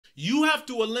You have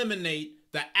to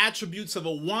eliminate the attributes of a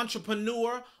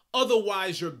wantrepreneur,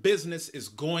 otherwise your business is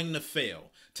going to fail.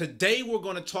 Today we're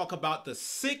going to talk about the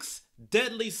 6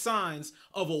 deadly signs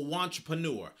of a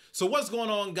wantrepreneur. So what's going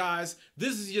on, guys?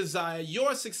 This is Uzziah,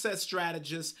 your success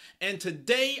strategist, and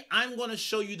today I'm going to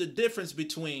show you the difference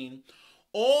between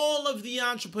all of the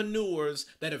entrepreneurs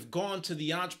that have gone to the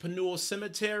entrepreneurial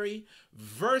cemetery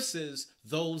versus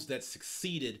those that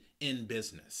succeeded in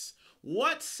business.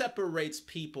 What separates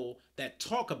people that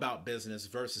talk about business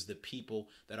versus the people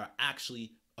that are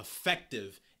actually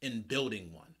effective in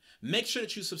building one? Make sure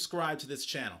that you subscribe to this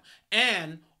channel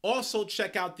and also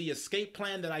check out the escape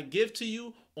plan that I give to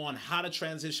you on how to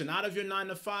transition out of your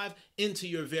 9-to-5 into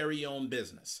your very own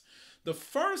business. The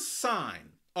first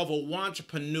sign of a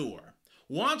wantrepreneur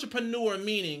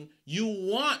meaning you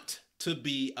want to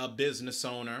be a business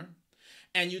owner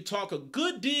and you talk a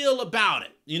good deal about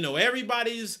it. You know,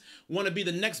 everybody's want to be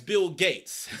the next Bill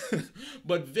Gates,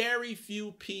 but very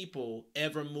few people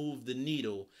ever move the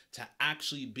needle to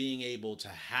actually being able to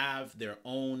have their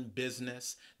own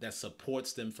business that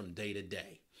supports them from day to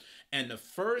day. And the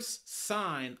first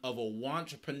sign of a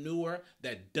wantrepreneur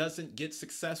that doesn't get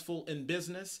successful in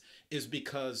business is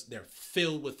because they're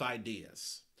filled with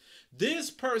ideas.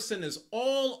 This person is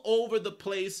all over the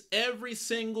place every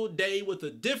single day with a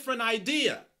different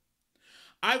idea.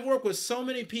 I've worked with so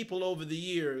many people over the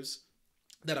years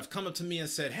that have come up to me and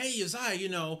said, hey,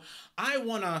 Uzziah, I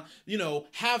want to,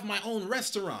 have my own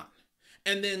restaurant.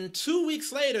 And then 2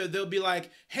 weeks later, they'll be like,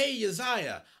 hey,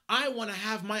 Uzziah, I want to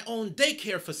have my own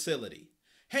daycare facility.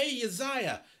 Hey,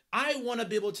 Uzziah, I want to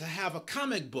be able to have a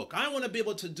comic book. I want to be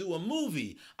able to do a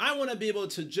movie. I want to be able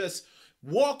to just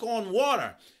walk on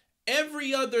water.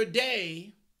 Every other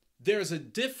day, there's a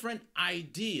different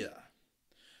idea.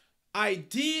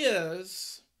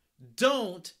 Ideas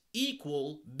don't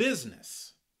equal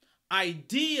business.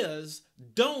 Ideas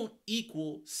don't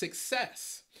equal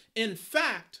success. In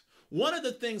fact, one of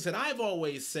the things that I've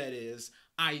always said is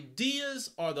ideas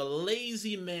are the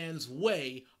lazy man's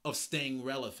way of staying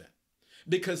relevant.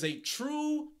 Because a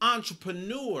true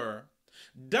entrepreneur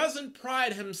doesn't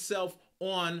pride himself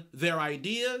on their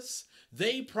ideas.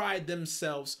 They pride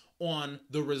themselves on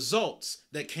the results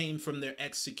that came from their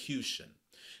execution.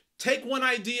 Take one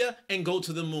idea and go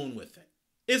to the moon with it.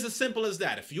 It's as simple as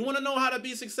that. If you want to know how to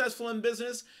be successful in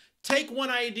business, take one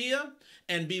idea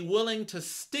and be willing to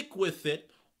stick with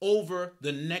it over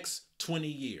the next 20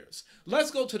 years.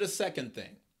 Let's go to the second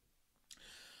thing.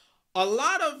 A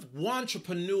lot of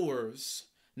wantrepreneurs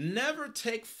never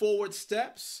take forward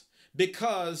steps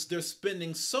because they're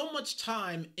spending so much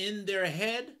time in their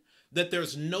head that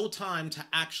there's no time to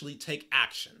actually take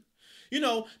action.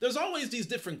 There's always these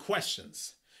different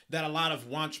questions that a lot of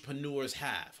wantrepreneurs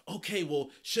have. Okay, well,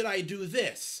 should I do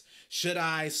this? Should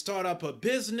I start up a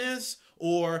business?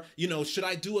 Or, should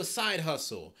I do a side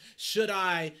hustle? Should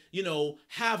I,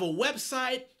 have a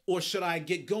website? Or should I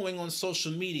get going on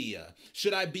social media?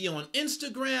 Should I be on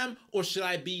Instagram? Or should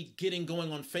I be getting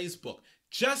going on Facebook?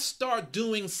 Just start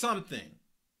doing something.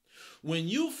 When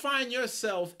you find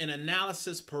yourself in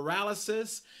analysis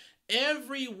paralysis,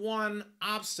 every one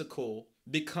obstacle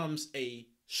becomes a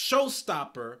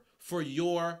showstopper for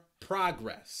your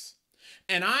progress.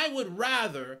 And I would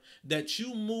rather that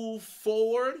you move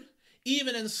forward,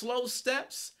 even in slow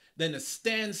steps, than to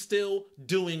stand still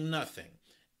doing nothing.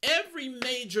 Every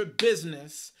major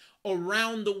business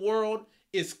around the world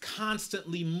is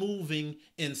constantly moving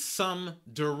in some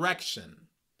direction.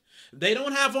 They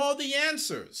don't have all the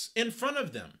answers in front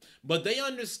of them, but they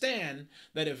understand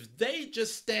that if they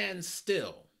just stand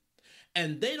still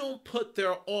and they don't put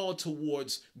their all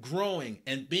towards growing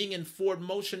and being in forward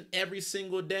motion every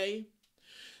single day,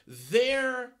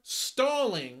 their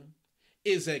stalling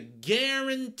is a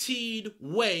guaranteed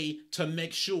way to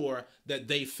make sure that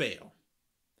they fail,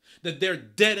 that they're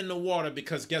dead in the water,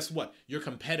 because guess what? Your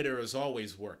competitor is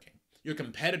always working. Your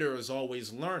competitor is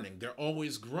always learning. They're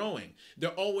always growing. They're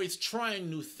always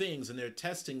trying new things and they're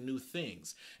testing new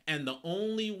things. And the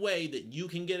only way that you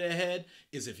can get ahead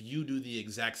is if you do the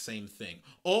exact same thing.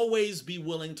 Always be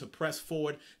willing to press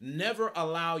forward. Never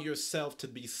allow yourself to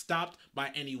be stopped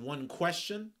by any one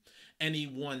question, any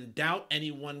one doubt, any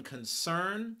one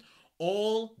concern.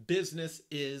 All business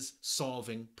is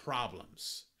solving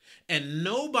problems. And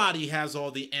nobody has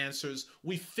all the answers.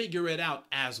 We figure it out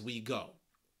as we go.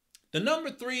 The number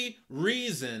 3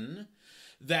 reason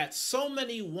that so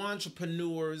many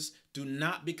wantrepreneurs do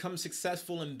not become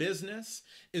successful in business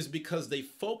is because they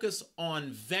focus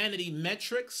on vanity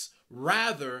metrics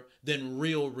rather than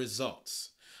real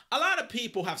results. A lot of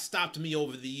people have stopped me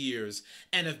over the years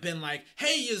and have been like,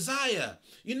 hey, Uzziah,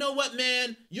 you know what,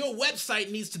 man? Your website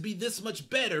needs to be this much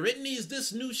better. It needs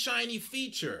this new shiny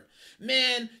feature.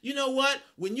 Man, you know what?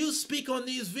 When you speak on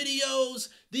these videos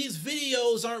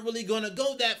aren't really going to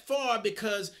go that far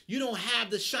because you don't have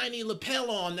the shiny lapel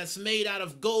on that's made out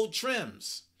of gold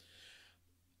trims.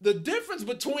 The difference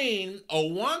between a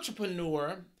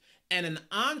wantrepreneur and an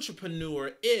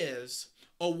entrepreneur is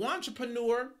a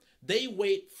wantrepreneur, they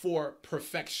wait for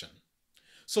perfection.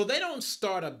 So they don't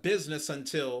start a business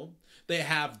until they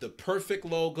have the perfect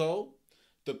logo,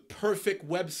 the perfect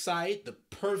website, the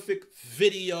perfect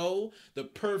video, the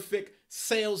perfect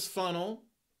sales funnel,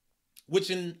 which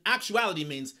in actuality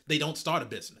means they don't start a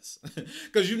business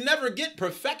because you never get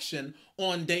perfection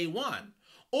on day one.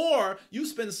 Or you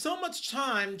spend so much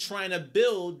time trying to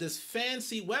build this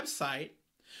fancy website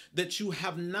that you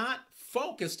have not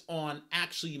focused on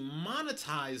actually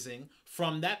monetizing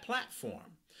from that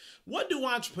platform. What do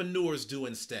entrepreneurs do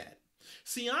instead?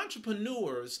 See, real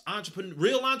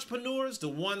entrepreneurs, the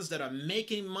ones that are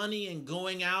making money and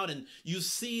going out and you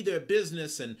see their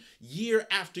business and year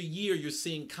after year you're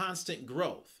seeing constant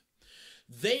growth.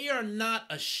 They are not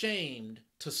ashamed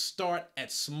to start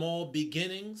at small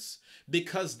beginnings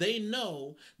because they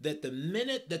know that the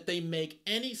minute that they make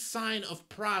any sign of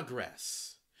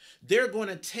progress, they're going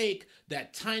to take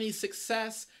that tiny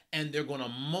success and they're going to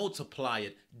multiply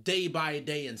it day by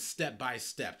day and step by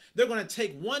step. They're going to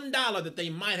take $1 that they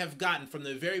might have gotten from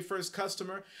their very first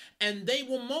customer and they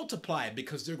will multiply it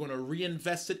because they're going to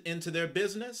reinvest it into their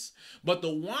business. But the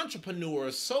wantrepreneur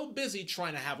is so busy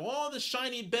trying to have all the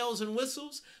shiny bells and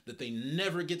whistles that they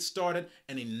never get started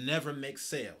and they never make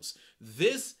sales.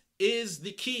 This is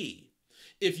the key.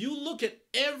 If you look at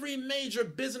every major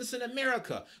business in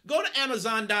America, go to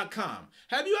Amazon.com.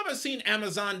 Have you ever seen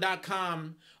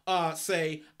Amazon.com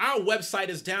say, our website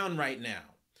is down right now?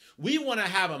 We want to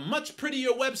have a much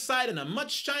prettier website and a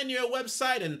much shinier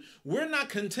website, and we're not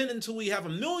content until we have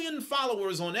 1 million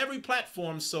followers on every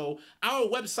platform, so our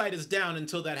website is down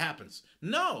until that happens.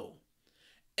 No.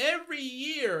 Every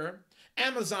year,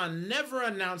 Amazon never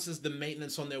announces the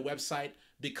maintenance on their website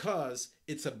because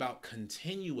it's about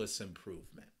continuous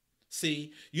improvement.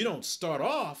 See, you don't start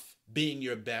off being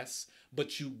your best,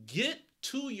 but you get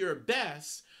to your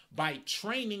best by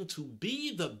training to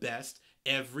be the best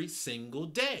every single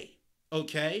day.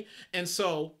 Okay? And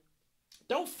so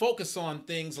don't focus on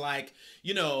things like,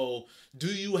 do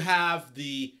you have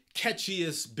the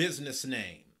catchiest business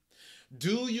name?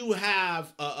 Do you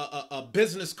have a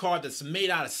business card that's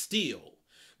made out of steel?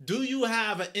 Do you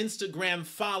have an Instagram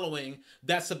following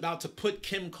that's about to put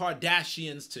Kim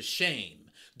Kardashians to shame?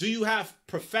 Do you have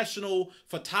professional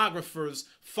photographers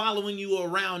following you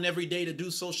around every day to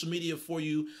do social media for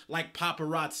you like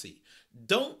paparazzi?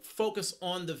 Don't focus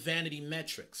on the vanity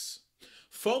metrics.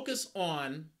 Focus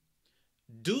on,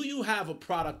 do you have a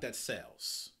product that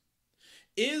sells?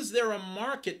 Is there a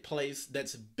marketplace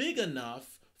that's big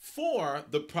enough for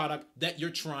the product that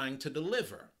you're trying to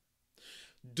deliver?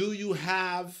 Do you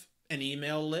have an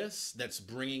email list that's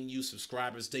bringing you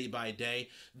subscribers day by day?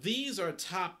 These are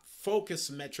top focus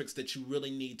metrics that you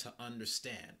really need to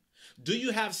understand. Do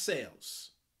you have sales?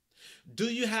 Do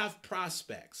you have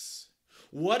prospects?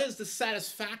 What is the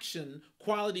satisfaction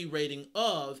quality rating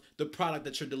of the product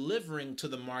that you're delivering to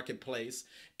the marketplace?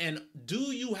 And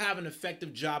do you have an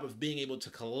effective job of being able to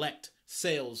collect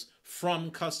sales from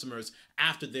customers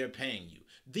after they're paying you?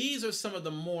 These are some of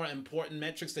the more important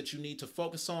metrics that you need to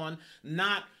focus on,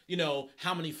 not,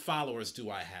 how many followers do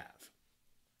I have?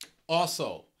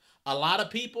 Also, a lot of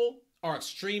people are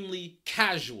extremely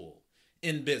casual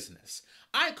in business.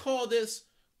 I call this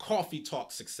coffee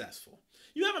talk successful.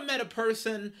 You ever met a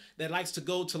person that likes to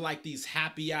go to like these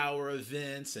happy hour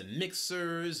events and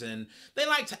mixers, and they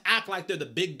like to act like they're the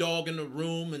big dog in the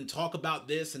room and talk about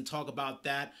this and talk about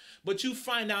that, but you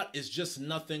find out it's just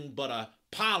nothing but a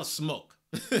pile of smoke.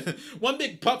 One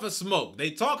big puff of smoke.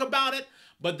 They talk about it,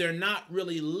 but they're not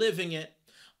really living it.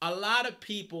 A lot of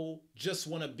people just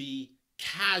want to be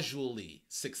casually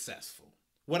successful.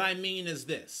 What I mean is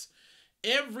this.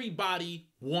 Everybody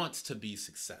wants to be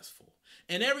successful,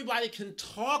 and everybody can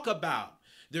talk about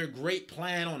their great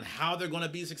plan on how they're going to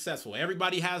be successful.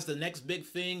 Everybody has the next big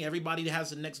thing. Everybody has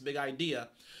the next big idea.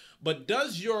 But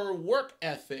does your work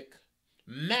ethic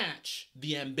match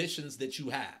the ambitions that you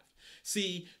have?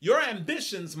 See, your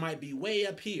ambitions might be way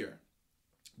up here,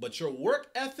 but your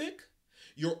work ethic,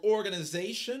 your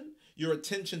organization, your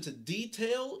attention to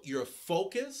detail, your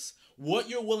focus, what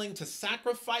you're willing to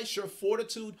sacrifice, your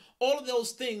fortitude, all of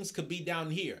those things could be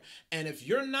down here. And if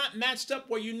you're not matched up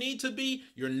where you need to be,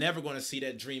 you're never going to see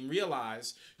that dream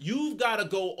realized. You've got to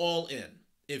go all in.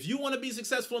 If you want to be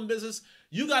successful in business,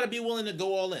 you got to be willing to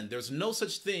go all in. There's no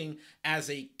such thing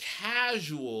as a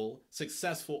casual,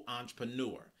 successful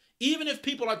entrepreneur. Even if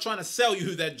people are trying to sell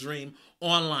you that dream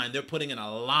online, they're putting in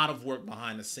a lot of work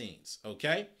behind the scenes,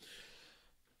 okay?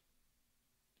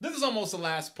 This is almost the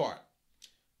last part.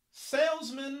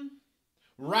 Salesmen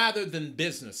rather than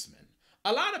businessmen.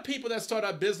 A lot of people that start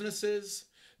up businesses,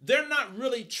 they're not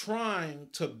really trying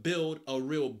to build a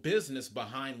real business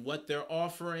behind what they're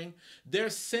offering. They're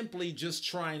simply just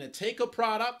trying to take a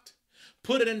product,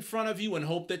 put it in front of you, and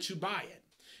hope that you buy it.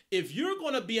 If you're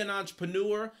going to be an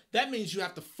entrepreneur, that means you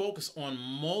have to focus on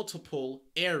multiple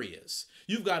areas.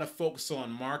 You've got to focus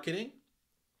on marketing.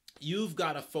 You've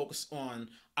got to focus on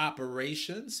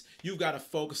operations. You've got to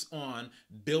focus on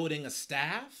building a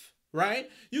staff, right?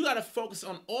 You got to focus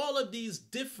on all of these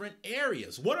different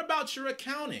areas. What about your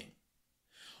accounting?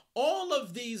 All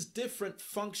of these different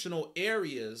functional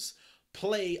areas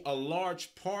play a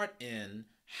large part in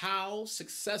how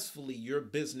successfully your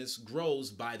business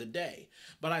grows by the day.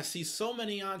 But I see so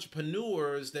many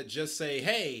entrepreneurs that just say,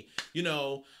 hey,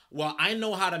 well, I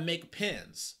know how to make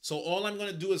pens. So all I'm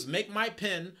going to do is make my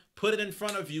pen, put it in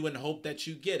front of you, and hope that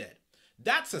you get it.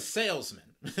 That's a salesman.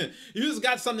 You just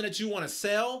got something that you want to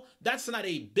sell. That's not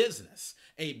a business.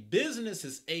 A business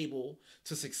is able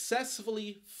to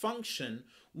successfully function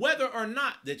whether or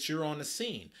not that you're on the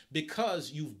scene,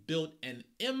 because you've built an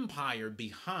empire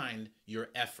behind your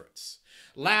efforts.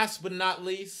 Last but not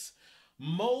least,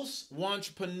 most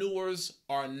entrepreneurs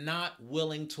are not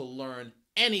willing to learn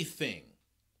anything,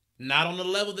 not on the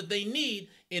level that they need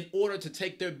in order to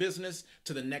take their business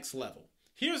to the next level.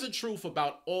 Here's the truth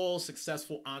about all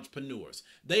successful entrepreneurs.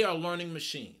 They are learning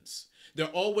machines. They're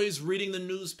always reading the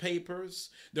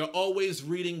newspapers. They're always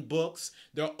reading books.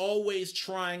 They're always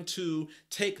trying to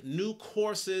take new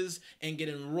courses and get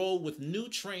enrolled with new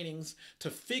trainings to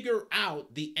figure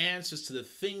out the answers to the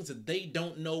things that they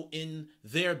don't know in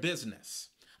their business.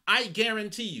 I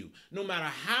guarantee you, no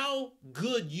matter how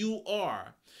good you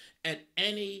are at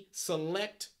any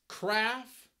select craft,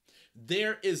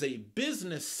 there is a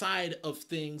business side of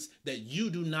things that you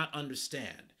do not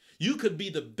understand. You could be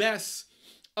the best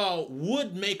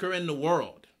wood maker in the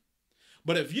world,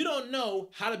 but if you don't know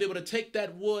how to be able to take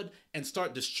that wood and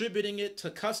start distributing it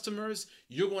to customers,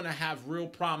 you're going to have real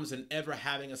problems in ever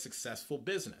having a successful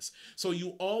business. So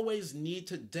you always need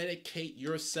to dedicate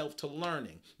yourself to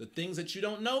learning. The things that you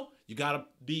don't know, you got to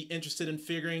be interested in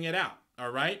figuring it out.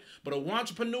 All right. But a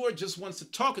entrepreneur just wants to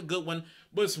talk a good one,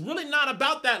 but it's really not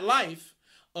about that life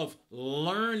of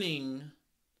learning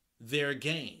their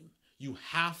game. You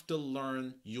have to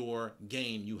learn your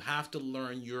game. You have to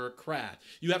learn your craft.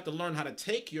 You have to learn how to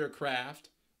take your craft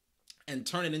and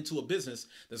turn it into a business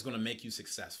that's going to make you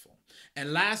successful.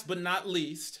 And last but not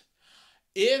least,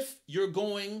 if you're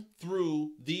going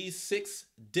through these 6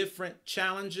 different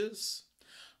challenges,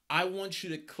 I want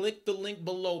you to click the link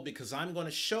below, because I'm going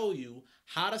to show you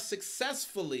how to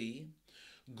successfully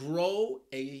grow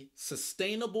a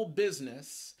sustainable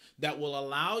business that will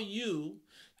allow you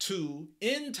to,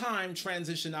 in time,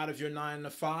 transition out of your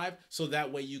 9-to-5, so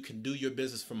that way you can do your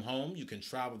business from home. You can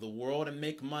travel the world and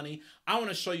make money. I want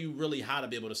to show you really how to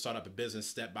be able to start up a business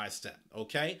step by step,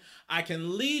 okay? I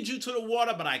can lead you to the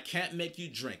water, but I can't make you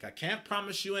drink. I can't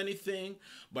promise you anything,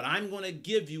 but I'm going to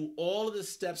give you all of the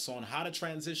steps on how to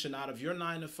transition out of your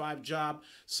 9-to-5 job,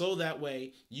 so that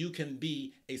way you can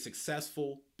be a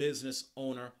successful business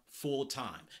owner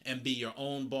full-time and be your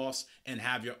own boss and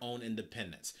have your own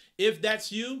independence. If that's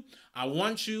you, I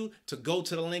want you to go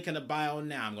to the link in the bio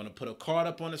now. I'm going to put a card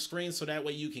up on the screen so that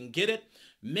way you can get it.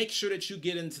 Make sure that you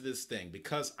get into this thing,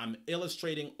 because I'm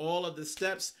illustrating all of the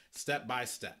steps step by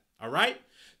step. All right?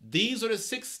 These are the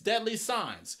 6 deadly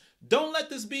signs. Don't let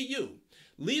this be you.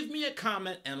 Leave me a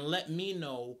comment and let me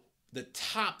know the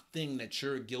top thing that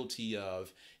you're guilty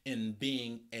of in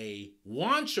being a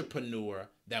wantrepreneur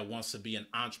that wants to be an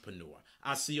entrepreneur.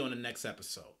 I'll see you on the next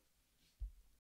episode.